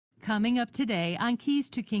coming up today on Keys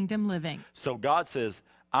to Kingdom Living. So God says,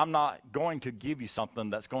 I'm not going to give you something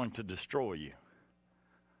that's going to destroy you.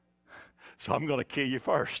 So I'm going to kill you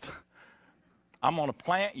first. I'm going to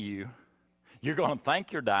plant you. You're going to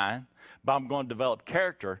think you're dying, but I'm going to develop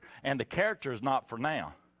character, and the character is not for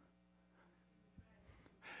now.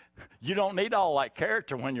 You don't need all that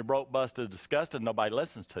character when you're broke, busted, disgusted, nobody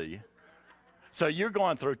listens to you. So you're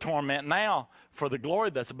going through torment now for the glory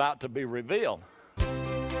that's about to be revealed.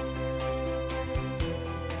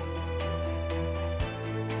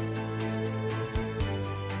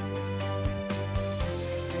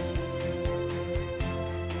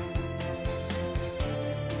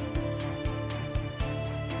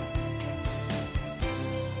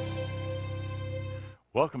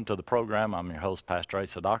 Welcome to the program. I'm your host, Pastor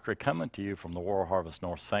Asa Dockery, coming to you from the World Harvest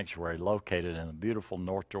North Sanctuary, located in the beautiful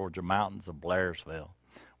North Georgia mountains of Blairsville.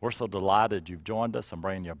 We're so delighted you've joined us and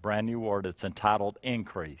bringing you a brand new word. It's entitled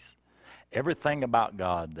Increase. Everything about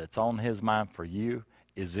God that's on His mind for you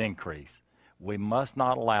is increase. We must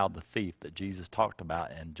not allow the thief that Jesus talked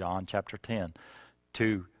about in John chapter 10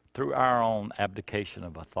 to, through our own abdication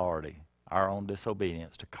of authority, our own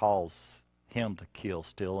disobedience, to cause him to kill,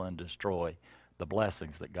 steal, and destroy the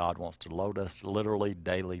blessings that God wants to load us literally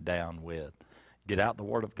daily down with. Get out the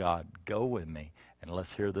Word of God. Go with me, and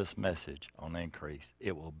let's hear this message on increase.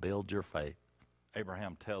 It will build your faith.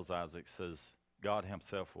 Abraham tells Isaac, says, God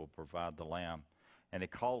himself will provide the lamb. And he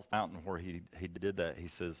calls the mountain where he did that. He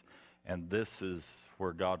says, and this is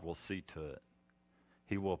where God will see to it.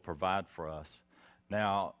 He will provide for us.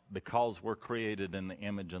 Now, because we're created in the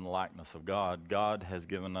image and the likeness of God, God has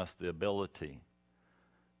given us the ability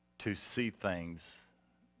to see things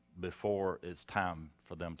before it's time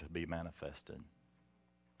for them to be manifested.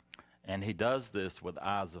 And he does this with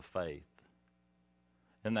eyes of faith.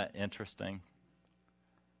 Isn't that interesting?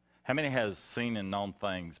 How many has seen and known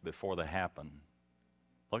things before they happen?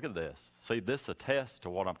 Look at this. See, this attests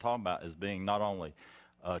to what I'm talking about as being not only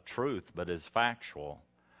truth, but is factual.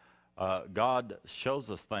 God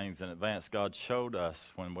shows us things in advance. God showed us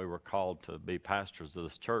when we were called to be pastors of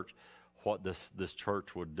this church what this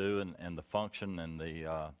church would do and the function and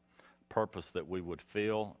the purpose that we would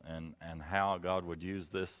feel and how God would use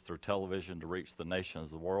this through television to reach the nations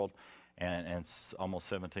of the world. And almost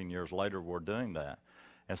 17 years later, we're doing that.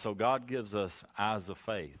 And so God gives us eyes of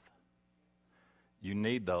faith. You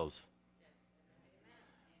need those.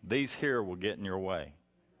 These here will get in your way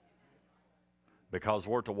because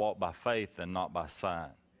we're to walk by faith and not by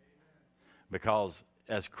sight. Because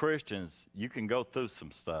as Christians, you can go through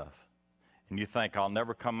some stuff and you think, I'll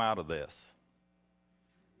never come out of this.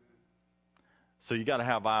 So you got to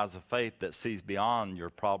have eyes of faith that sees beyond your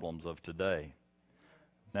problems of today.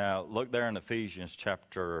 Now, look there in Ephesians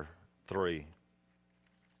chapter 3.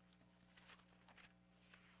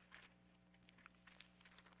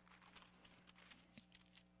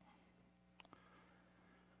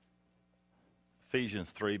 Ephesians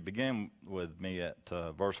 3, begin with me at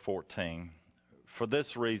verse 14. For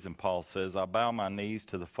this reason, Paul says, I bow my knees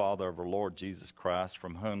to the Father of our Lord Jesus Christ,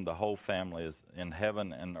 from whom the whole family is in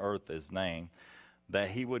heaven and earth is named, that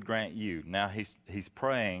he would grant you. Now he's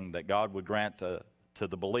praying that God would grant to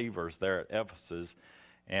the believers there at Ephesus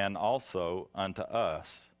and also unto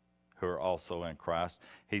us who are also in Christ.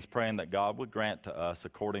 He's praying that God would grant to us,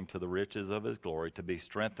 according to the riches of his glory, to be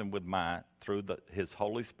strengthened with might through his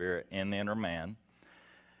Holy Spirit in the inner man,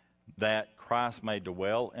 that Christ may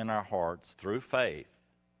dwell in our hearts through faith,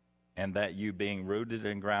 and that you being rooted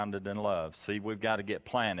and grounded in love. See, we've got to get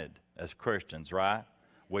planted as Christians, right?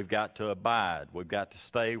 We've got to abide. We've got to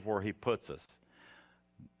stay where he puts us.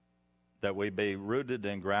 That we be rooted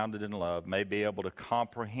and grounded in love, may be able to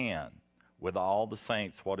comprehend with all the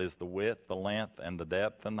saints what is the width, the length, and the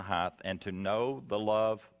depth, and the height, and to know the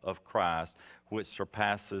love of Christ, which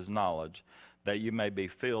surpasses knowledge, that you may be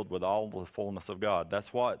filled with all the fullness of God.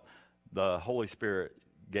 That's what the Holy Spirit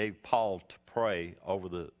gave Paul to pray over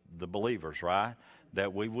the believers, right?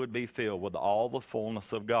 That we would be filled with all the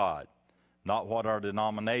fullness of God. Not what our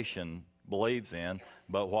denomination believes in,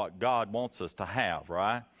 but what God wants us to have,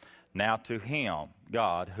 right? Now to him,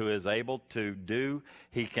 God, who is able to do,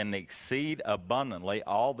 he can exceed abundantly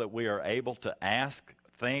all that we are able to ask,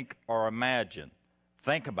 think, or imagine.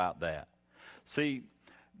 Think about that. See,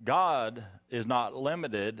 God is not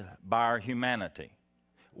limited by our humanity.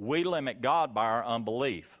 We limit God by our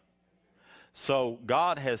unbelief. So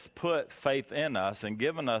God has put faith in us and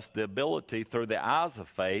given us the ability through the eyes of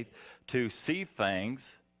faith to see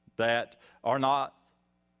things that are not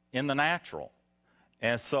in the natural.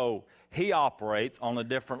 And so he operates on a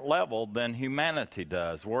different level than humanity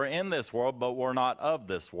does. We're in this world, but we're not of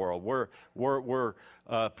this world. We're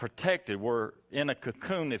protected. We're in a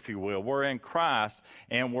cocoon, if you will. We're in Christ,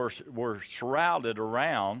 and we're surrounded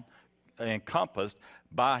around, encompassed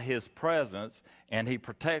by his presence, and he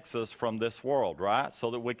protects us from this world, right?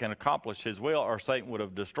 So that we can accomplish his will, or Satan would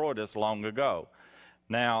have destroyed us long ago.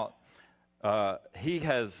 Now, he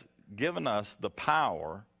has given us the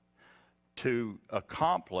power to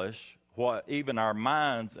accomplish what even our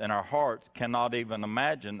minds and our hearts cannot even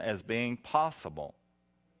imagine as being possible.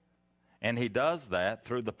 And he does that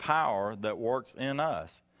through the power that works in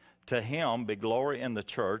us. To him be glory in the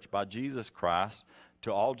church by Jesus Christ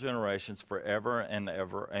to all generations forever and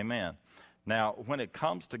ever. Amen. Now, when it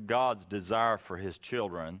comes to God's desire for his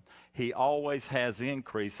children, he always has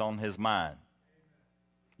increase on his mind.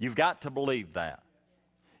 You've got to believe that.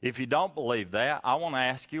 If you don't believe that, I want to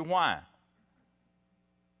ask you why.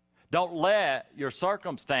 Don't let your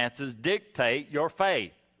circumstances dictate your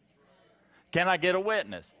faith. Can I get a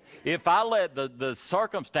witness? If I let the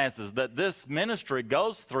circumstances that this ministry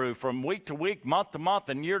goes through from week to week, month to month,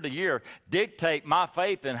 and year to year dictate my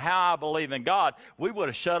faith and how I believe in God, we would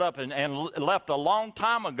have shut up and left a long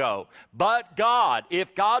time ago. But God,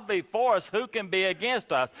 if God be for us, who can be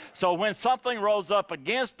against us? So when something rose up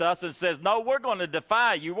against us and says, no, we're going to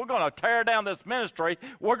defy you, we're going to tear down this ministry,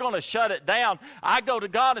 we're going to shut it down, I go to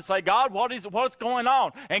God and say, God, what's going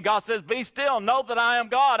on? And God says, be still, know that I am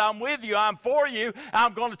God, I'm with you, I'm for you,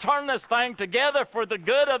 I'm going to turn this thing together for the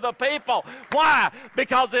good of the people. Why?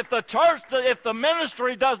 Because if the church, if the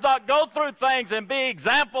ministry does not go through things and be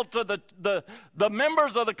example to the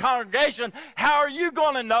members of the congregation, how are you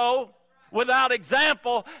going to know without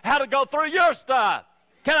example how to go through your stuff?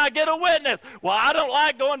 Can I get a witness? Well, I don't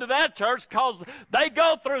like going to that church because they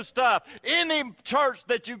go through stuff. Any church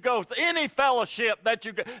that you go to, any fellowship that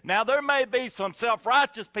you go. Now, there may be some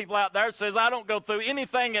self-righteous people out there that says, I don't go through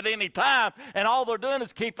anything at any time, and all they're doing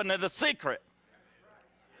is keeping it a secret.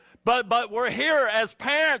 But we're here as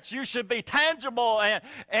parents. You should be tangible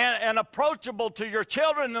and approachable to your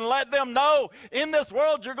children and let them know in this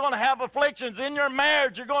world you're going to have afflictions. In your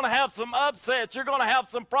marriage, you're going to have some upsets. You're going to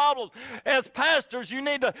have some problems. As pastors, you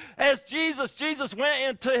need to, as Jesus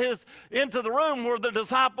went into the room where the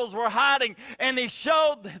disciples were hiding, and he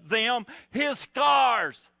showed them his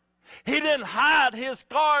scars. He didn't hide his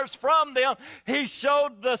scars from them. He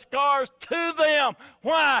showed the scars to them.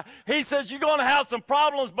 Why? He says, you're going to have some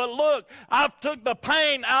problems, but look, I've took the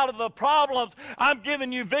pain out of the problems. I'm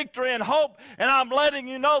giving you victory and hope, and I'm letting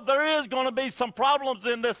you know there is going to be some problems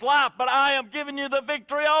in this life, but I am giving you the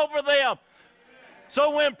victory over them.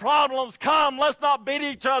 So when problems come, let's not beat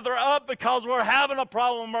each other up because we're having a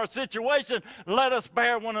problem or a situation. Let us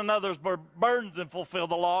bear one another's burdens and fulfill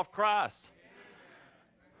the law of Christ.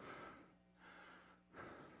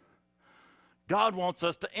 God wants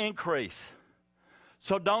us to increase.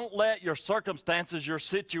 So don't let your circumstances, your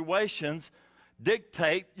situations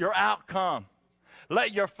dictate your outcome.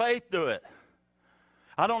 Let your faith do it.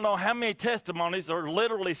 I don't know how many testimonies are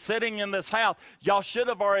literally sitting in this house. Y'all should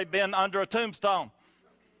have already been under a tombstone.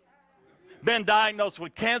 Been diagnosed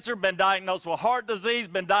with cancer, been diagnosed with heart disease,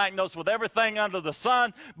 been diagnosed with everything under the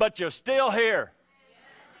sun, but you're still here.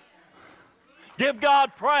 Give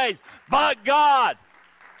God praise. But God,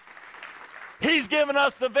 he's given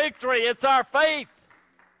us the victory. It's our faith.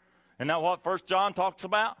 Isn't that what 1 John talks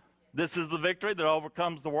about? This is the victory that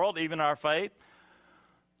overcomes the world, even our faith.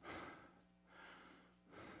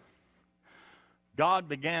 God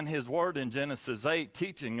began his word in Genesis 8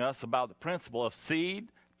 teaching us about the principle of seed,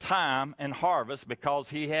 time, and harvest because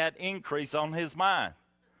he had increase on his mind.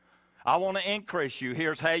 I want to increase you.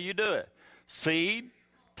 Here's how you do it. Seed,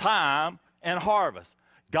 time, and harvest.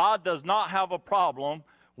 God does not have a problem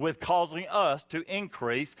with causing us to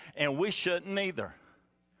increase, and we shouldn't either.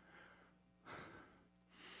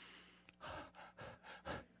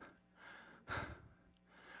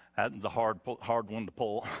 That's a hard one to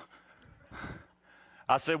pull.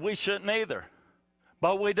 I said we shouldn't either,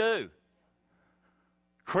 but we do.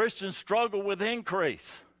 Christians struggle with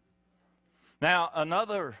increase. Now,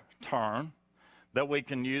 another term that we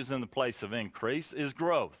can use in the place of increase is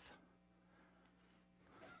growth.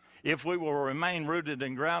 If we will remain rooted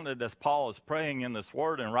and grounded, as Paul is praying in this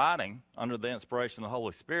word and writing under the inspiration of the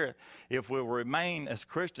Holy Spirit, if we will remain as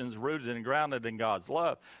Christians rooted and grounded in God's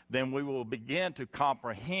love, then we will begin to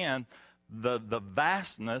comprehend the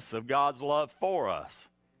vastness of God's love for us.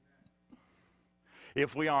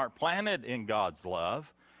 If we aren't planted in God's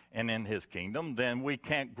love and in his kingdom, then we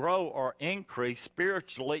can't grow or increase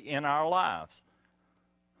spiritually in our lives.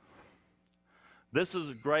 This is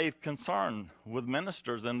a grave concern with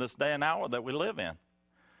ministers in this day and hour that we live in.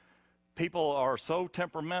 People are so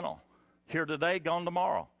temperamental. Here today, gone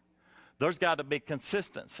tomorrow. There's got to be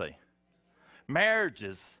consistency.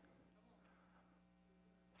 Marriages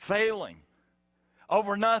failing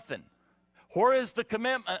over nothing. Where is the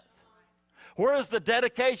commitment? Where is the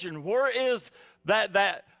dedication? Where is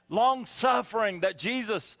that long suffering that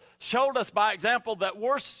Jesus showed us by example that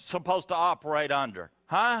we're supposed to operate under?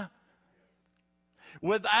 Huh?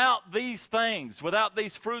 Without these things, without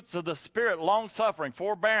these fruits of the Spirit, long-suffering,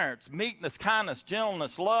 forbearance, meekness, kindness,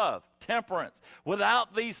 gentleness, love, temperance,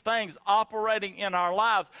 without these things operating in our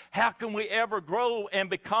lives, how can we ever grow and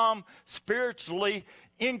become spiritually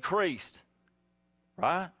increased?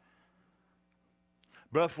 Right?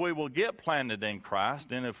 But if we will get planted in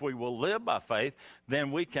Christ and if we will live by faith,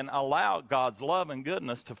 then we can allow God's love and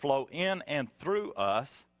goodness to flow in and through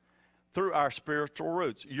us, through our spiritual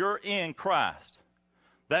roots. You're in Christ.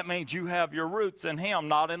 That means you have your roots in Him,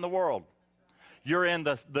 not in the world. You're in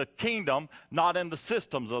the kingdom, not in the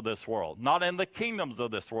systems of this world, not in the kingdoms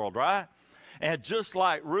of this world, right? And just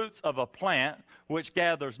like roots of a plant, which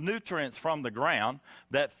gathers nutrients from the ground,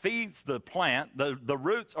 that feeds the plant, the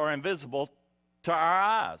roots are invisible to our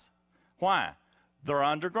eyes. Why? They're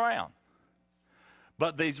underground.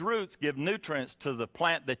 But these roots give nutrients to the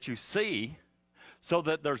plant that you see so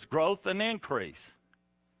that there's growth and increase.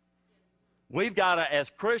 We've got to, as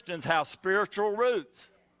Christians, have spiritual roots.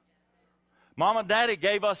 Mom and Daddy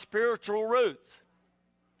gave us spiritual roots.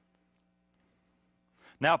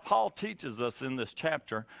 Now, Paul teaches us in this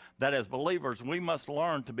chapter that as believers, we must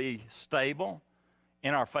learn to be stable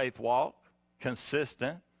in our faith walk,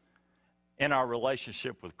 consistent in our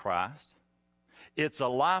relationship with Christ. It's a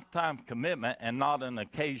lifetime commitment and not an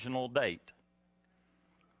occasional date.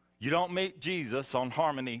 You don't meet Jesus on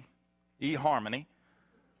Harmony, eHarmony,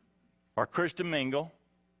 or Christian Mingle.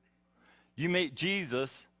 You meet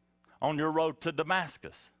Jesus on your road to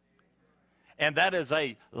Damascus. And that is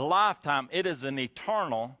a lifetime, it is an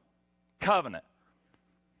eternal covenant.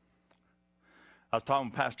 I was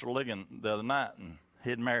talking to Pastor Ligon the other night, and he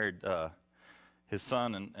had married his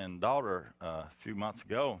son and daughter a few months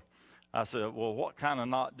ago. I said, well, what kind of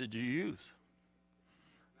knot did you use?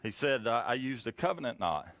 He said, I used a covenant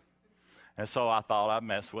knot. And so I thought I'd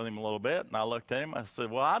mess with him a little bit, and I looked at him. I said,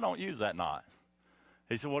 well, I don't use that knot.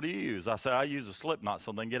 He said, what do you use? I said, I use a slip knot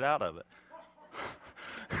so they can get out of it.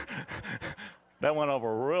 That went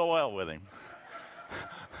over real well with him.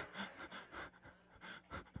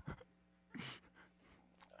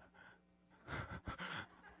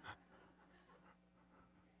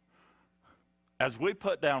 As we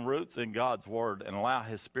put down roots in God's Word and allow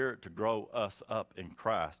His Spirit to grow us up in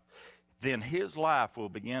Christ, then His life will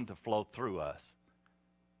begin to flow through us.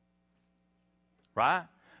 Right?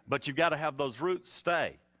 But you've got to have those roots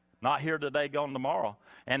stay. Not here today, gone tomorrow.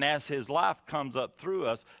 And as His life comes up through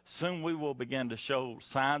us, soon we will begin to show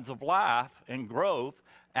signs of life and growth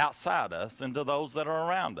outside us and to those that are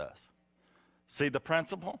around us. See the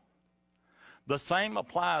principle? The same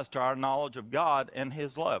applies to our knowledge of God and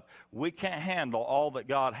His love. We can't handle all that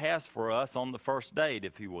God has for us on the first date,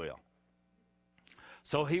 if you will.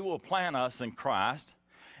 So He will plant us in Christ,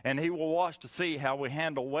 and He will watch to see how we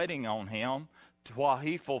handle waiting on Him while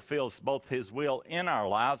He fulfills both His will in our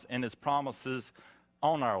lives and His promises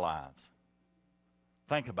on our lives.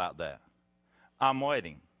 Think about that. I'm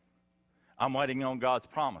waiting. I'm waiting on God's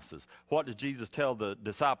promises. What did Jesus tell the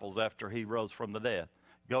disciples after He rose from the dead?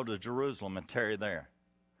 Go to Jerusalem and tarry there.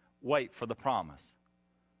 Wait for the promise.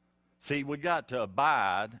 See, we got to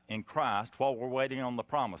abide in Christ while we're waiting on the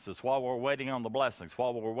promises, while we're waiting on the blessings,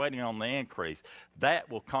 while we're waiting on the increase. That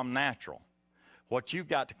will come natural. What you've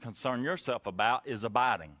got to concern yourself about is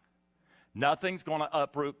abiding. Nothing's going to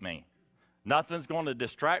uproot me. Nothing's going to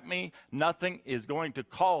distract me. Nothing is going to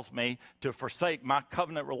cause me to forsake my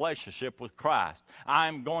covenant relationship with Christ.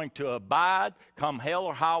 I'm going to abide come hell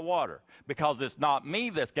or high water, because it's not me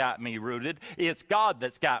that's got me rooted. It's God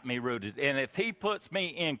that's got me rooted. And if He puts me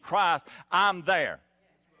in Christ, I'm there.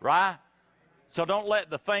 Right? So don't let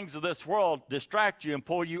the things of this world distract you and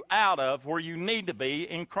pull you out of where you need to be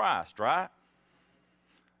in Christ. Right?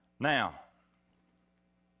 Now,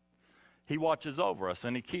 He watches over us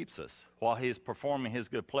and He keeps us while He is performing His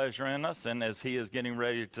good pleasure in us and as He is getting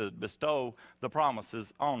ready to bestow the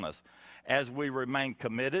promises on us. As we remain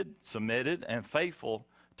committed, submitted, and faithful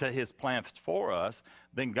to His plans for us,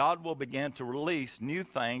 then God will begin to release new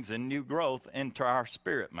things and new growth into our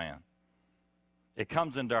spirit, man. It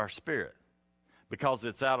comes into our spirit because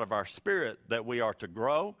it's out of our spirit that we are to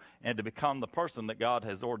grow and to become the person that God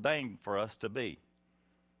has ordained for us to be.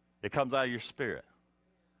 It comes out of your spirit.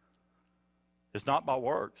 It's not by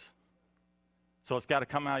works. So it's got to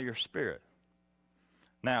come out of your spirit.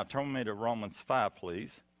 Now, turn me to Romans 5,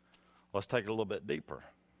 please. Let's take it a little bit deeper.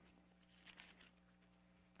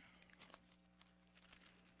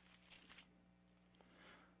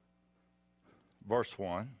 Verse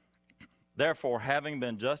 1. Therefore, having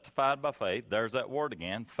been justified by faith, there's that word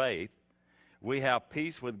again, faith, we have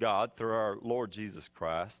peace with God through our Lord Jesus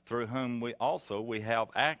Christ, through whom we have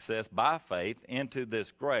access by faith into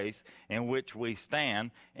this grace in which we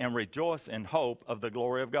stand and rejoice in hope of the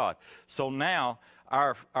glory of God. So now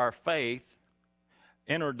our faith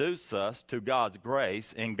introduces us to God's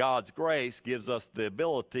grace, and God's grace gives us the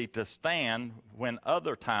ability to stand when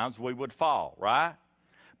other times we would fall, right?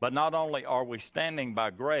 But not only are we standing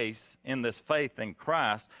by grace in this faith in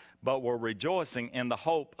Christ, but we're rejoicing in the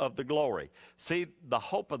hope of the glory. See, the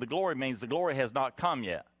hope of the glory means the glory has not come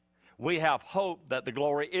yet. We have hope that the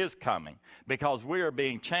glory is coming because we are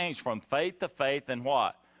being changed from faith to faith and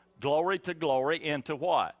what? Glory to glory into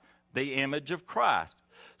what? The image of Christ.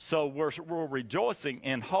 So we're rejoicing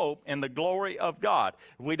in hope in the glory of God.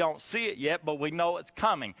 We don't see it yet, but we know it's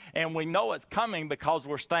coming. And we know it's coming because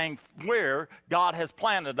we're staying where God has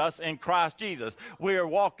planted us in Christ Jesus. We are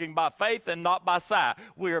walking by faith and not by sight.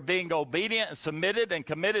 We are being obedient and submitted and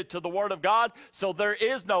committed to the Word of God. So there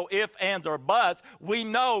is no ifs, ands, or buts. We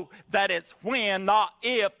know that it's when, not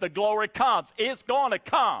if, the glory comes. It's going to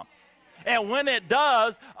come. And when it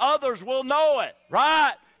does, others will know it,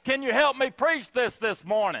 right? Can you help me preach this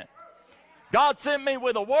morning? God sent me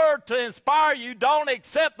with a word to inspire you. Don't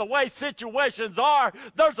accept the way situations are.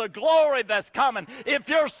 There's a glory that's coming. If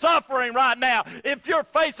you're suffering right now, if you're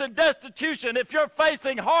facing destitution, if you're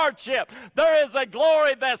facing hardship, there is a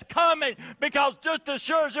glory that's coming because just as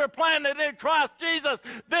sure as you're planted in Christ Jesus,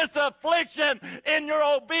 this affliction in your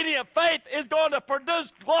obedient faith is going to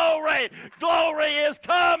produce glory. Glory is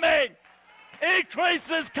coming. Increase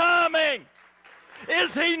is coming.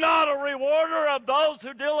 Is he not a rewarder of those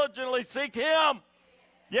who diligently seek him?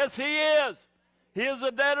 Yes, he is. He is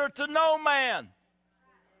a debtor to no man.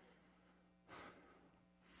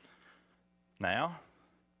 Now,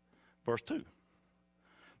 verse 2.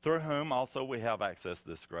 Through whom also we have access to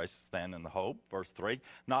this grace to stand in the hope. Verse 3.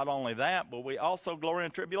 Not only that, but we also glory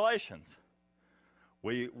in tribulations.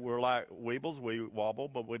 We're like weebles, we wobble,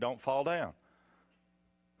 but we don't fall down.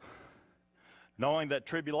 Knowing that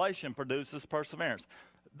tribulation produces perseverance.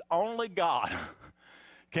 Only God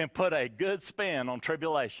can put a good spin on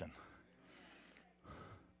tribulation.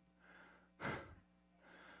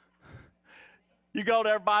 You go to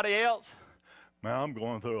everybody else, man, I'm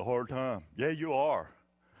going through a hard time. Yeah, you are.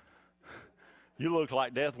 You look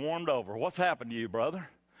like death warmed over. What's happened to you, brother?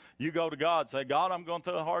 You go to God and say, God, I'm going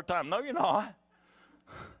through a hard time. No, you're not.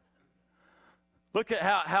 Look at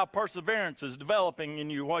how perseverance is developing in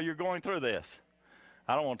you while you're going through this.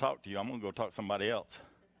 I don't want to talk to you. I'm going to go talk to somebody else.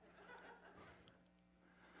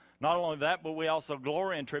 Not only that, but we also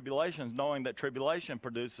glory in tribulations, knowing that tribulation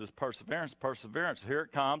produces perseverance. Perseverance, here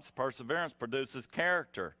it comes. Perseverance produces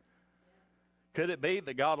character. Could it be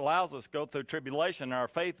that God allows us to go through tribulation and our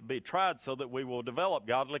faith to be tried so that we will develop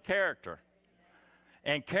godly character?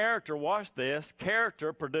 And character, watch this,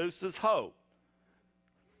 character produces hope.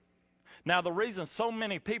 Now, the reason so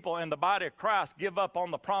many people in the body of Christ give up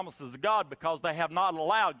on the promises of God because they have not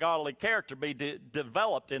allowed godly character to be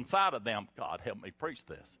developed inside of them. God, help me preach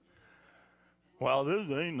this. Well,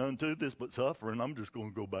 there ain't none to this but suffering. I'm just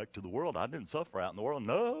going to go back to the world. I didn't suffer out in the world.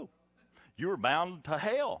 No, you were bound to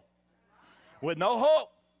hell with no hope.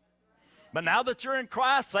 But now that you're in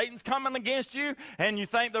Christ, Satan's coming against you, and you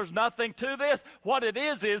think there's nothing to this. What it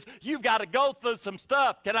is you've got to go through some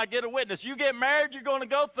stuff. Can I get a witness? You get married, you're going to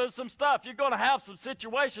go through some stuff. You're going to have some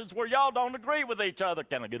situations where y'all don't agree with each other.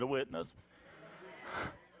 Can I get a witness?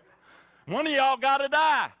 One of y'all got to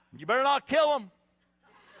die. You better not kill him.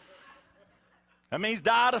 That means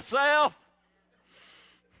die to self.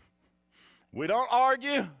 We don't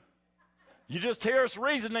argue. You just hear us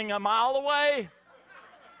reasoning a mile away.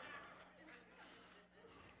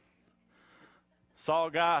 Saw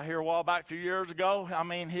a guy here a while back, a few years ago. I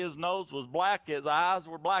mean, his nose was black. His eyes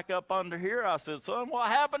were black up under here. I said, son, what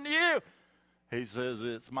happened to you? He says,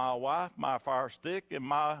 it's my wife, my fire stick, and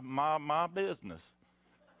my business.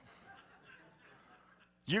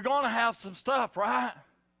 You're going to have some stuff, right?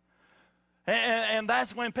 And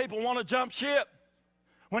that's when people want to jump ship,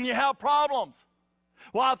 when you have problems.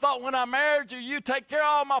 Well, I thought when I married you, you take care of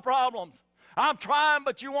all my problems. I'm trying,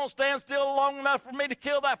 but you won't stand still long enough for me to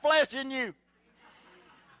kill that flesh in you.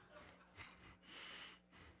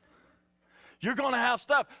 You're going to have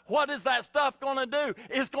stuff. What is that stuff going to do?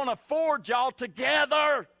 It's going to forge y'all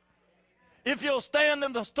together. If you'll stand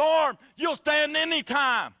in the storm, you'll stand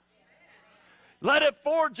anytime. Let it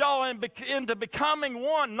forge y'all into becoming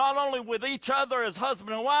one, not only with each other as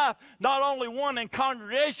husband and wife, not only one in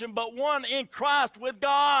congregation, but one in Christ with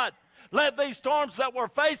God. Let these storms that we're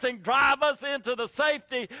facing drive us into the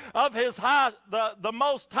safety of His high, the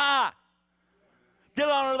Most High. Get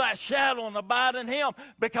under that shadow and abide in Him,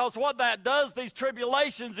 because what that does, these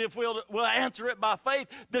tribulations, if we'll answer it by faith,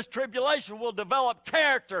 this tribulation will develop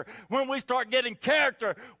character. When we start getting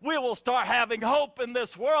character, we will start having hope in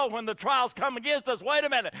this world when the trials come against us. Wait a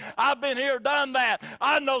minute, I've been here, done that.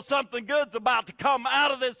 I know something good's about to come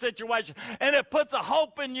out of this situation, and it puts a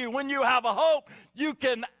hope in you. When you have a hope, you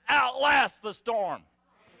can outlast the storm.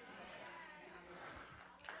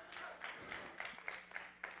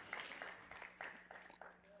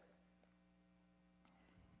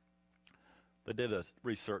 They did a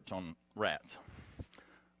research on rats.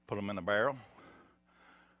 Put them in a barrel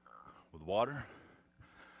with water,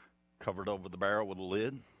 covered over the barrel with a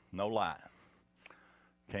lid, no light.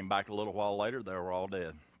 Came back a little while later, they were all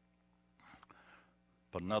dead.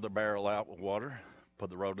 Put another barrel out with water, put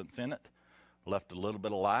the rodents in it, left a little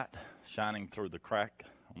bit of light shining through the crack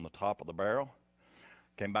on the top of the barrel.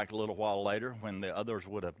 Came back a little while later, when the others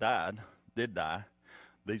would have did die,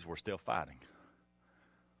 these were still fighting.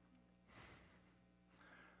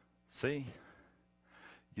 See,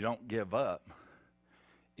 you don't give up.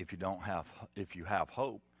 If you have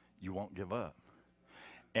hope, you won't give up.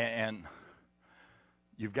 And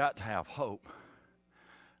you've got to have hope,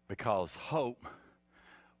 because hope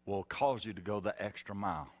will cause you to go the extra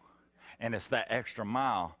mile. And it's that extra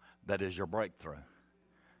mile that is your breakthrough.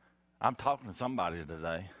 I'm talking to somebody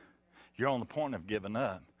today. You're on the point of giving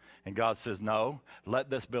up. And God says, no,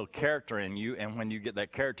 let this build character in you. And when you get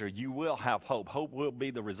that character, you will have hope. Hope will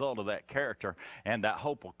be the result of that character. And that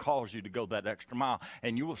hope will cause you to go that extra mile.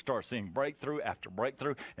 And you will start seeing breakthrough after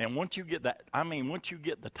breakthrough. And once you get that, once you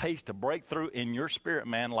get the taste of breakthrough in your spirit,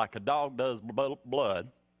 man, like a dog does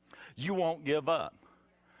blood, you won't give up.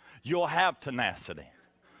 You'll have tenacity.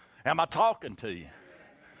 Am I talking to you?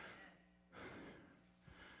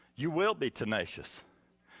 You will be tenacious.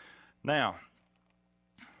 Now,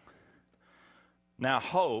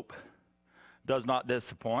 hope does not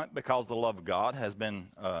disappoint, because the love of God has been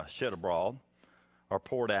shed abroad or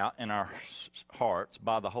poured out in our hearts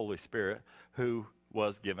by the Holy Spirit who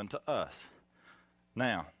was given to us.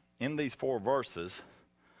 Now, in these 4 verses,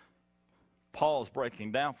 Paul is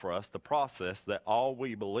breaking down for us the process that all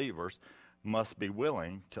we believers must be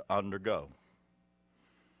willing to undergo.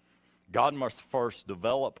 God must first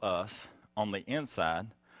develop us on the inside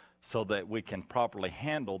so that we can properly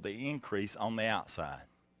handle the increase on the outside.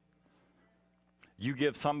 You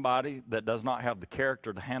give somebody that does not have the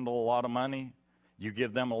character to handle a lot of money, you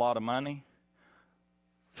give them a lot of money.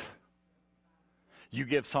 You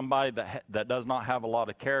give somebody that does not have a lot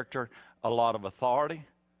of character a lot of authority,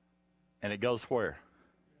 and it goes where?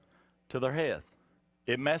 To their head.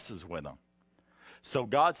 It messes with them. So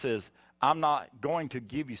God says, I'm not going to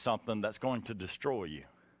give you something that's going to destroy you.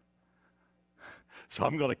 So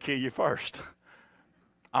I'm going to kill you first.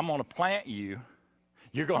 I'm going to plant you.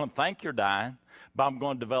 You're going to think you're dying, but I'm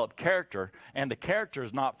going to develop character, and the character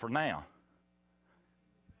is not for now.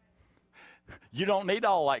 You don't need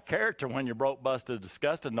all that character when you're broke, busted,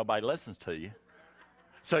 disgusted, nobody listens to you.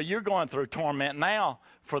 So you're going through torment now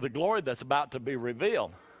for the glory that's about to be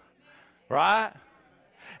revealed. Right?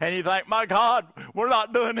 And you think, my God, we're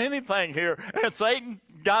not doing anything here. And Satan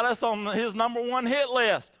got us on his #1 hit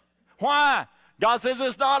list. Why? God says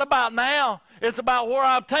it's not about now. It's about where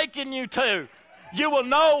I'm taking you to. You will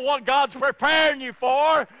know what God's preparing you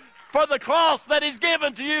for the cross that He's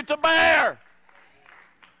given to you to bear.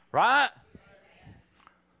 Right?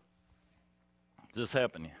 Just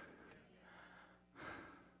helping you.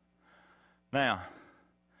 Now,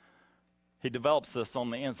 He develops this on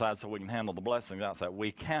the inside so we can handle the blessings outside.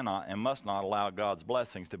 We cannot and must not allow God's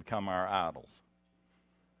blessings to become our idols.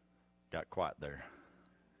 Got quiet there.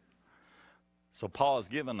 So Paul has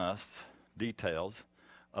given us details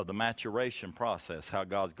of the maturation process, how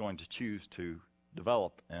God's going to choose to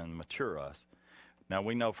develop and mature us. Now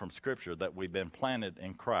we know from Scripture that we've been planted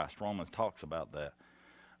in Christ. Romans talks about that.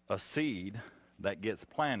 A seed that gets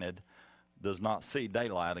planted does not see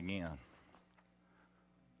daylight again.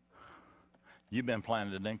 You've been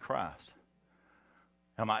planted in Christ.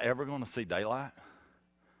 Am I ever going to see daylight?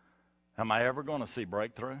 Am I ever going to see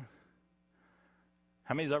breakthrough?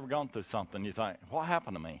 How many's ever gone through something you think, what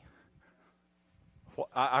happened to me?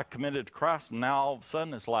 I committed to Christ, and now all of a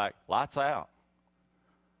sudden it's like, lights out.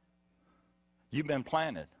 You've been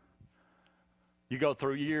planted. You go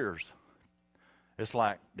through years. It's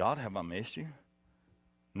like, God, have I missed you?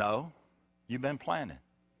 No, you've been planted.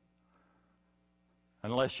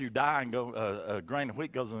 Unless you die and go, a grain of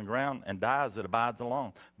wheat goes in the ground and dies, it abides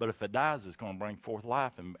alone. But if it dies, it's going to bring forth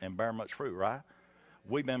life and bear much fruit, right?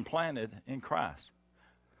 We've been planted in Christ.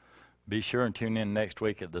 Be sure and tune in next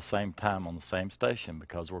week at the same time on the same station,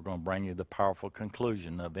 because we're going to bring you the powerful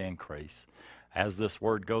conclusion of increase. As this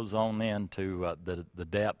word goes on into the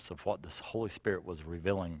depths of what the Holy Spirit was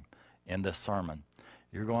revealing in this sermon,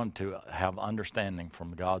 you're going to have understanding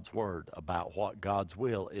from God's word about what God's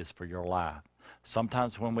will is for your life.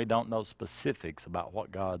 Sometimes when we don't know specifics about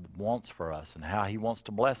what God wants for us and how he wants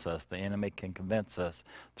to bless us, the enemy can convince us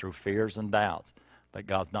through fears and doubts that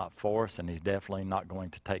God's not for us, and he's definitely not going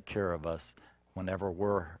to take care of us whenever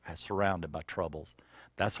we're surrounded by troubles.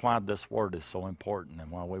 That's why this word is so important, and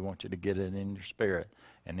why we want you to get it in your spirit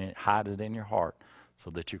and hide it in your heart, so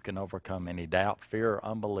that you can overcome any doubt, fear, or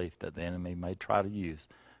unbelief that the enemy may try to use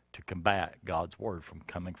to combat God's word from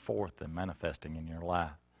coming forth and manifesting in your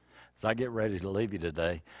life. As I get ready to leave you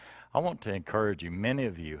today, I want to encourage you. Many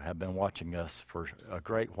of you have been watching us for a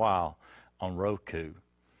great while on Roku.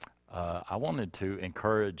 I wanted to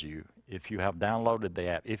encourage you, if you have downloaded the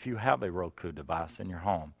app, if you have a Roku device in your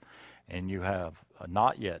home and you have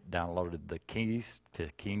not yet downloaded the Keys to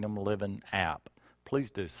Kingdom Living app, please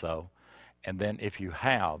do so. And then if you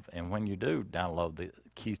have, and when you do download the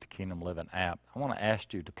Keys to Kingdom Living app, I want to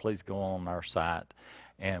ask you to please go on our site,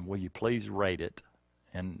 and will you please rate it?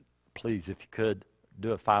 And please, if you could,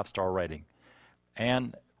 do a 5-star rating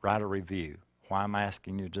and write a review. Why I'm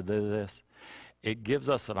asking you to do this? It gives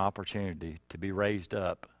us an opportunity to be raised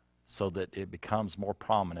up so that it becomes more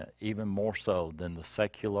prominent, even more so than the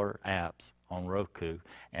secular apps on Roku,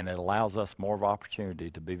 and it allows us more of an opportunity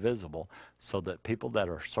to be visible, so that people that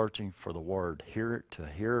are searching for the word, hear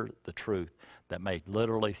the truth that may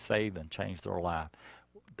literally save and change their life,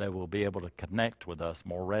 they will be able to connect with us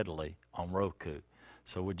more readily on Roku.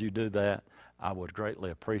 So would you do that? I would greatly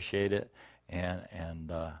appreciate it, and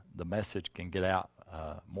the message can get out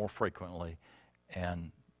more frequently,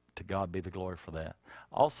 and to God be the glory for that.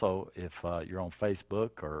 Also, if you're on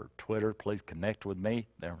Facebook or Twitter, please connect with me.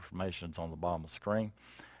 The information's on the bottom of the screen.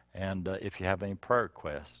 And if you have any prayer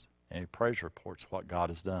requests, any praise reports, what God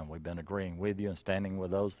has done, we've been agreeing with you and standing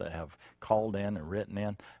with those that have called in and written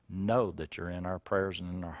in. Know that you're in our prayers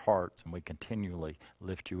and in our hearts, and we continually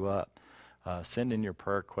lift you up. Send in your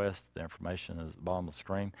prayer requests. The information is at the bottom of the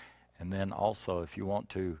screen. And then also, if you want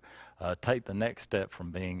to take the next step from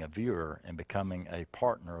being a viewer and becoming a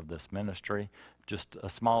partner of this ministry, just a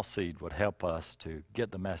small seed would help us to get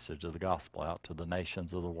the message of the gospel out to the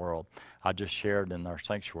nations of the world. I just shared in our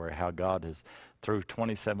sanctuary how God has, through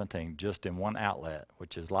 2017, just in one outlet,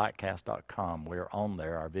 which is lightcast.com, we're on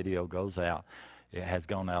there, our video goes out. It has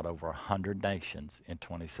gone out over 100 nations in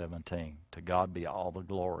 2017. To God be all the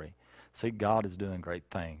glory. See, God is doing great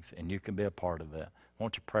things, and you can be a part of it.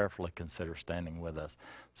 Won't you prayerfully consider standing with us?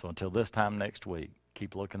 So until this time next week,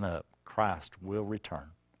 keep looking up. Christ will return.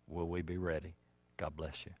 Will we be ready? God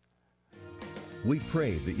bless you. We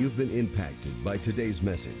pray that you've been impacted by today's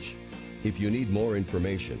message. If you need more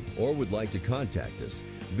information or would like to contact us,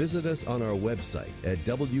 visit us on our website at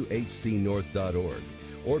whcnorth.org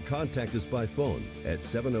or contact us by phone at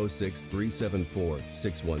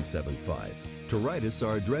 706-374-6175. To write us,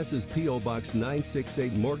 our address is P.O. Box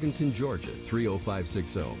 968, Morganton, Georgia,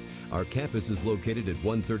 30560. Our campus is located at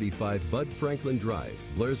 135 Bud Franklin Drive,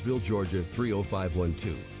 Blairsville, Georgia,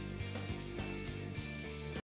 30512.